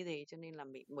vì như thế cho nên là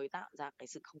mình mới tạo ra cái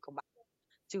sự không công bằng,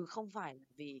 chứ không phải là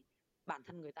vì bản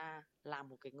thân người ta là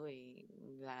một cái người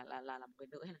là một người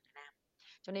nữ hay là người nam.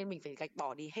 Cho nên mình phải gạch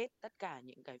bỏ đi hết tất cả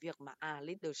những cái việc mà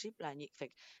leadership là phải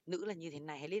nữ là như thế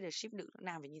này, hay leadership nữ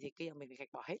nam phải như thế kia, mình phải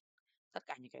gạch bỏ hết tất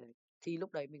cả những cái đấy, thì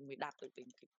lúc đấy mình mới đạt được đến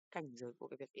cái cảnh giới của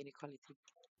cái việc inequality.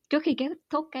 Trước khi kết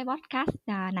thúc cái podcast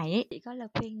này ấy, chị có lời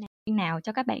khuyên nào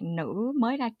cho các bạn nữ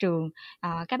mới ra trường,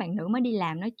 các bạn nữ mới đi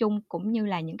làm nói chung, cũng như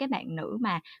là những cái bạn nữ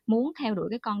mà muốn theo đuổi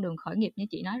cái con đường khởi nghiệp như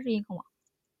chị nói riêng không ạ?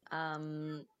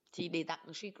 Thì để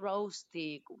tặng she grows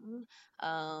thì cũng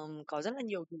có rất là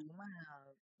nhiều thứ mà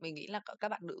mình nghĩ là các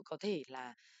bạn nữ có thể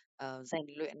là rèn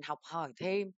luyện, học hỏi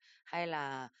thêm, hay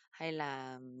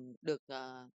là được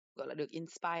gọi là được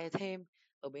inspire thêm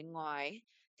ở bên ngoài ấy.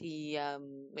 Thì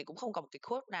mình cũng không có một cái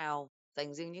quote nào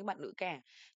dành riêng những bạn nữ cả,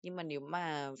 nhưng mà nếu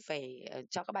mà phải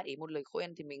cho các bạn ý một lời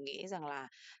khuyên thì mình nghĩ rằng là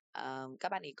các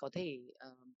bạn ý có thể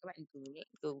các bạn ý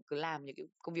cứ làm những cái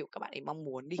công việc các bạn ấy mong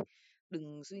muốn đi.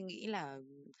 Đừng suy nghĩ là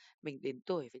mình đến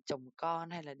tuổi phải chồng con,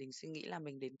 hay là đừng suy nghĩ là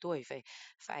mình đến tuổi phải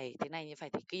phải thế này phải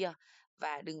thế kia.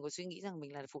 Và đừng có suy nghĩ rằng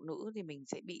mình là phụ nữ thì mình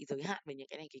sẽ bị giới hạn về những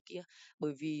cái này cái kia.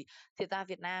 Bởi vì thiệt ra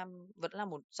Việt Nam vẫn là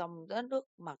một trong đất nước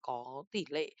mà có tỷ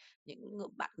lệ những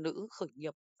bạn nữ khởi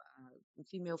nghiệp và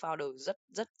female founder rất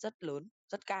rất rất lớn,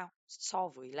 rất cao so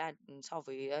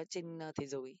với trên thế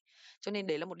giới. Cho nên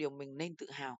đấy là một điều mình nên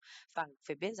tự hào. Và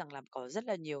phải biết rằng là có rất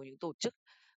là nhiều những tổ chức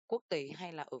quốc tế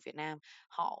hay là ở Việt Nam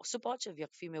họ support cho việc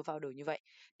female founder như vậy,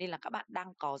 nên là các bạn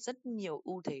đang có rất nhiều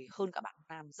ưu thế hơn các bạn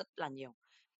nam rất là nhiều.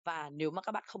 Và nếu mà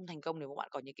các bạn không thành công, nếu mà bạn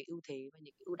có những cái ưu thế và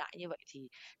những cái ưu đãi như vậy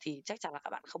thì chắc chắn là các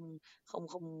bạn không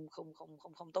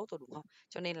tốt rồi, đúng không?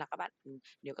 Cho nên là các bạn,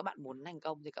 nếu các bạn muốn thành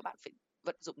công thì các bạn phải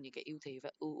vận dụng những cái ưu thế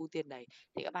và ưu tiên đấy,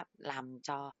 thì các bạn làm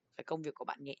cho cái công việc của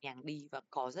bạn nhẹ nhàng đi, và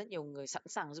có rất nhiều người sẵn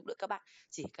sàng giúp đỡ các bạn,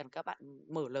 chỉ cần các bạn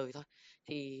mở lời thôi.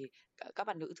 Thì các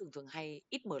bạn nữ thường thường hay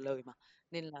ít mở lời mà,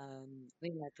 nên là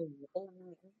thường ôm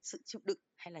những sự chịu đựng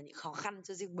hay là những khó khăn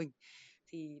cho riêng mình.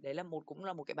 Thì đấy cũng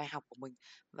là một cái bài học của mình.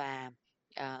 Và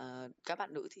các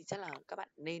bạn nữ thì chắc là các bạn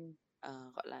nên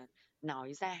gọi là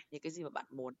nói ra những cái gì mà bạn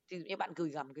muốn. Ví dụ như bạn gửi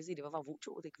gắm cái gì đấy vào vũ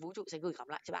trụ thì vũ trụ sẽ gửi gắm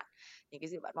lại cho bạn những cái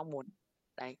gì mà bạn mong muốn.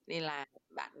 Đấy, nên là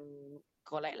bạn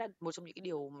có lẽ là một trong những cái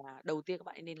điều mà đầu tiên các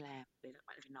bạn nên làm đấy là các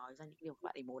bạn phải nói ra những điều các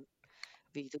bạn ấy muốn.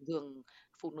 Vì thường thường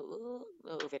phụ nữ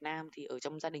ở Việt Nam thì ở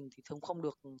trong gia đình thì thường không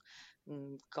được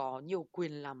có nhiều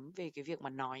quyền lắm về cái việc mà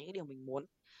nói những điều mình muốn.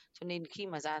 Cho nên khi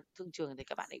mà ra thương trường thì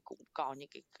các bạn ấy cũng có những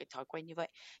cái thói quen như vậy.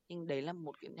 Nhưng đấy là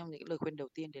một trong những cái lời khuyên đầu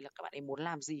tiên, đấy là các bạn ấy muốn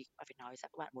làm gì, các bạn phải nói ra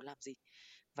các bạn muốn làm gì.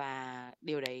 Và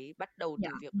điều đấy bắt đầu Dạ.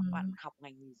 từ việc các bạn học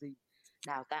ngành gì,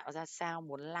 đào tạo ra sao,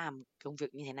 muốn làm công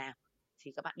việc như thế nào,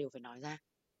 thì các bạn đều phải nói ra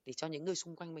để cho những người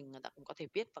xung quanh mình người ta cũng có thể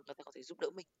biết và người ta có thể giúp đỡ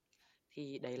mình.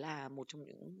 Thì đấy là một trong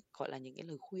những, gọi là, những cái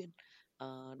lời khuyên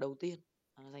đầu tiên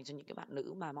dành cho những cái bạn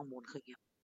nữ mà mong muốn khởi nghiệp.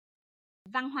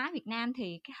 Văn hóa Việt Nam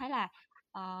thì thấy là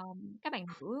các bạn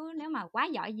nữ nếu mà quá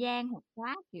giỏi giang hoặc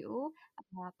quá kiểu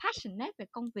passionate về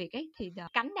công việc ấy thì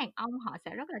cánh đàn ông họ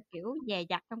sẽ rất là kiểu dè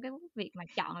dặt trong cái việc mà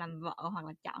chọn làm vợ hoặc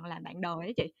là chọn làm bạn đời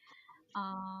ấy chị.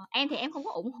 Em thì em không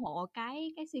có ủng hộ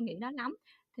cái suy nghĩ đó lắm,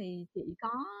 thì chị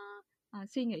có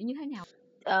suy nghĩ như thế nào?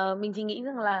 Mình chỉ nghĩ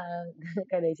rằng là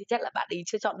cái đấy thì chắc là bạn ấy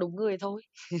chưa chọn đúng người thôi.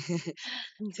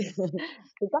 Thì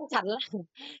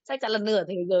chắc chắn là nửa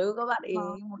thế giới của các bạn ấy,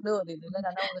 Vâng. một nửa thế giới là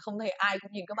đàn ông, thì không thể ai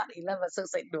cũng nhìn các bạn ấy là và sợ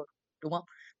sệt được, đúng không?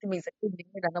 Thì mình sẽ tìm những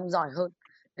người đàn ông giỏi hơn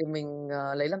để mình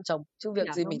lấy làm chồng, chứ việc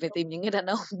Dạ gì đúng mình phải tìm những người đàn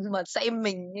ông mà xem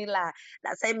mình như là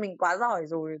đã xem mình quá giỏi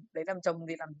rồi lấy làm chồng,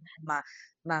 thì làm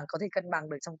mà có thể cân bằng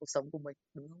được trong cuộc sống của mình,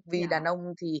 đúng không? Vì dạ đàn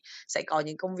ông thì sẽ có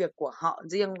những công việc của họ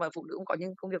riêng và phụ nữ cũng có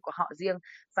những công việc của họ riêng.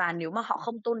 Và nếu mà họ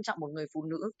không tôn trọng một người phụ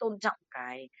nữ, tôn trọng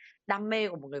cái đam mê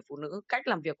của một người phụ nữ, cách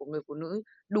làm việc của người phụ nữ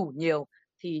đủ nhiều,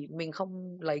 thì mình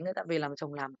không lấy người ta về làm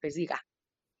chồng làm cái gì cả.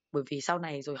 Bởi vì sau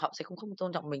này rồi họ sẽ không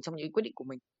tôn trọng mình trong những quyết định của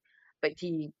mình. Vậy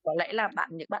thì có lẽ là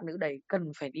những bạn nữ đấy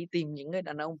cần phải đi tìm những người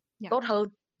đàn ông dạ tốt hơn,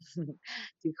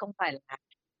 chứ không phải là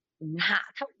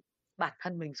hạ thấp bản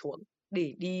thân mình xuống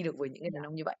để đi được với những người dạ đàn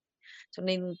ông như vậy. Cho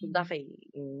nên chúng ta ừm, phải,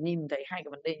 nhìn thấy hai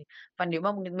cái vấn đề. Và nếu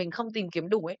mà mình không tìm kiếm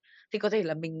đủ ấy, thì có thể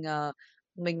là mình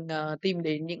tìm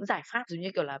đến những giải pháp, giống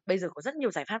như kiểu là bây giờ có rất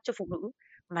nhiều giải pháp cho phụ nữ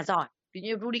mà giỏi, ví dụ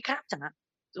như Rudicap chẳng hạn,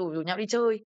 rủ nhau đi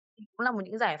chơi, thì cũng là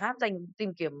những giải pháp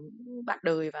tìm kiếm bạn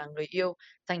đời và người yêu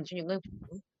dành cho những người phụ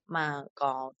nữ mà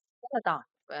rất là giỏi,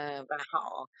 và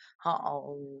họ họ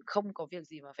không có việc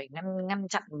gì mà phải ngăn ngăn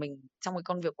chặn mình trong cái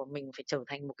công việc của mình phải trở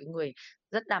thành một cái người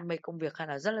rất đam mê công việc hay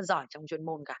là rất là giỏi trong chuyên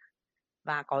môn cả.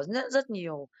 Và có rất rất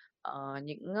nhiều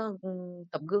những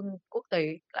tấm gương quốc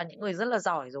tế là những người rất là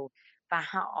giỏi rồi, và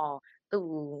họ tự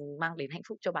mang đến hạnh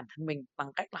phúc cho bản thân mình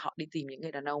bằng cách là họ đi tìm những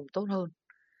người đàn ông tốt hơn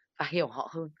và hiểu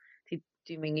họ hơn.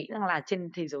 Thì mình nghĩ rằng là trên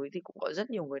thế giới thì cũng có rất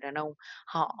nhiều người đàn ông,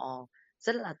 họ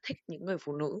rất là thích những người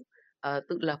phụ nữ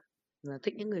tự lập,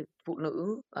 thích những người phụ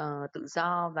nữ tự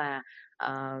do và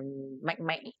mạnh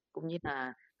mẽ, cũng như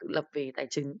là tự lập về tài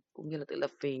chính, cũng như là tự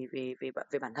lập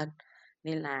về bản thân.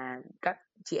 Nên là các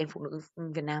chị em phụ nữ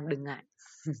Việt Nam đừng ngại.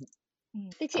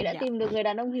 Thế chị đã dạ tìm được người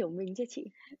đàn ông hiểu mình chưa chị?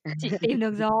 chị tìm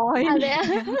được rồi. À, thế á?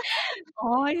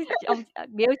 Ôi ông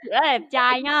biểu chị rất là đẹp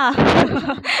trai nhá.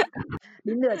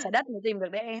 Đến nửa trái đất mới tìm được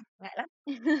đấy em, ngại lắm.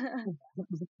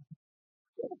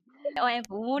 Ôi em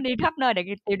cũng muốn đi khắp nơi để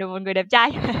tìm được một người đẹp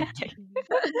trai. Chị.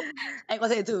 Em có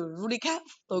thể thử Rudicap,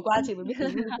 tối qua chị mới biết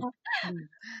đến Rudicap.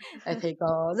 Em thấy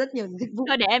có rất nhiều dịch vụ.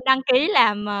 Thôi để em đăng ký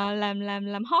làm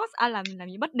host làm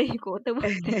gì bất đi của Tư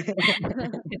Vấn để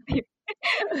tìm.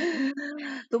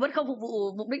 Tôi vẫn không phục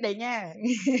vụ mục đích đấy nha.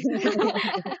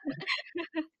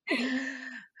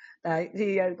 Đấy,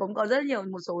 thì cũng có rất nhiều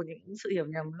một số những sự hiểu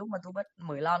nhầm lúc mà tôi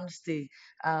mới launch, thì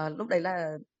lúc đấy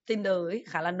là Tinder ấy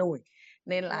khá là nổi,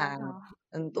 nên là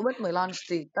Vâng. tôi mới launch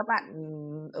thì các bạn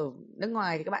ở nước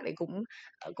ngoài thì các bạn ấy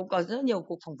cũng có rất nhiều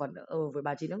cuộc phỏng vấn với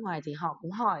báo chí nước ngoài, thì họ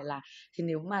cũng hỏi là thì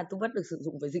nếu mà tôi được sử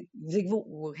dụng với dịch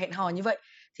vụ hẹn hò như vậy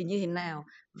thì như thế nào,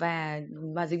 và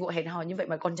dịch vụ hẹn hò như vậy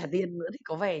mà còn trả tiền nữa thì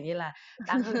có vẻ như là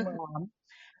đang hơi mờ ám.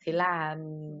 Thế là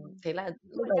thế là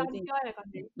lúc đấy thì Chơi là còn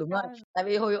gì đúng rồi, chơi. tại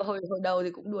vì hồi hồi hồi đầu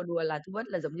thì cũng đùa đùa là Thu Bất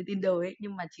là giống như Tinder ấy,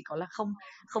 nhưng mà chỉ có là không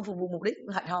không phục vụ mục đích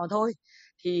hẹn hò thôi.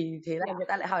 Thì thế là Dạ. người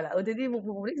ta lại hỏi là thế thì phục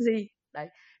vụ mục đích gì? Đấy,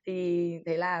 thì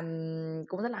thế là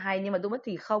cũng rất là hay. Nhưng mà Tubus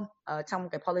thì không, trong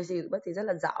cái policy của Tubus thì rất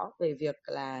là rõ về việc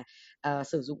là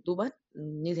sử dụng Tubus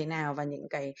như thế nào, và những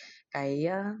cái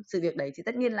sự việc đấy thì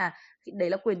tất nhiên là đấy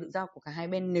là quyền tự do của cả hai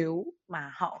bên. Nếu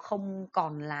mà họ không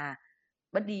còn là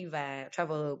buddy và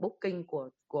travel booking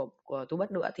của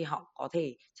Tubus nữa thì họ có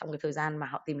thể, trong cái thời gian mà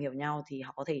họ tìm hiểu nhau thì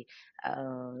họ có thể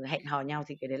hẹn hò nhau,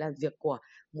 thì cái đấy là việc của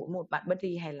mỗi một bạn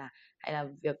buddy hay là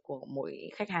việc của mỗi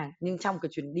khách hàng. Nhưng trong cái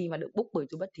chuyến đi mà được book bởi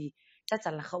Tubus thì chắc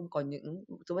chắn là không có những,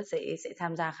 Tubus sẽ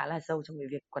tham gia khá là sâu trong cái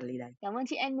việc quản lý đấy. Cảm ơn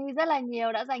chị Annie rất là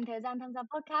nhiều đã dành thời gian tham gia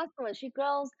podcast của She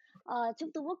Girls. Chúc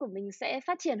Tubus của mình sẽ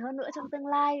phát triển hơn nữa trong tương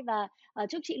lai, và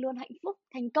chúc chị luôn hạnh phúc,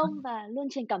 thành công và luôn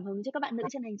truyền cảm hứng cho các bạn nữ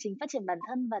trên hành trình phát triển bản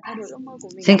thân và theo đuổi ước mơ của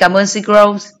mình Xin ạ. cảm ơn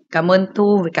Sigros, cảm ơn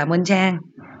Thu và cảm ơn Trang.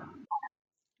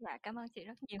 Dạ, cảm ơn chị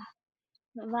rất nhiều.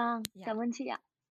 Vâng, Dạ. cảm ơn chị ạ.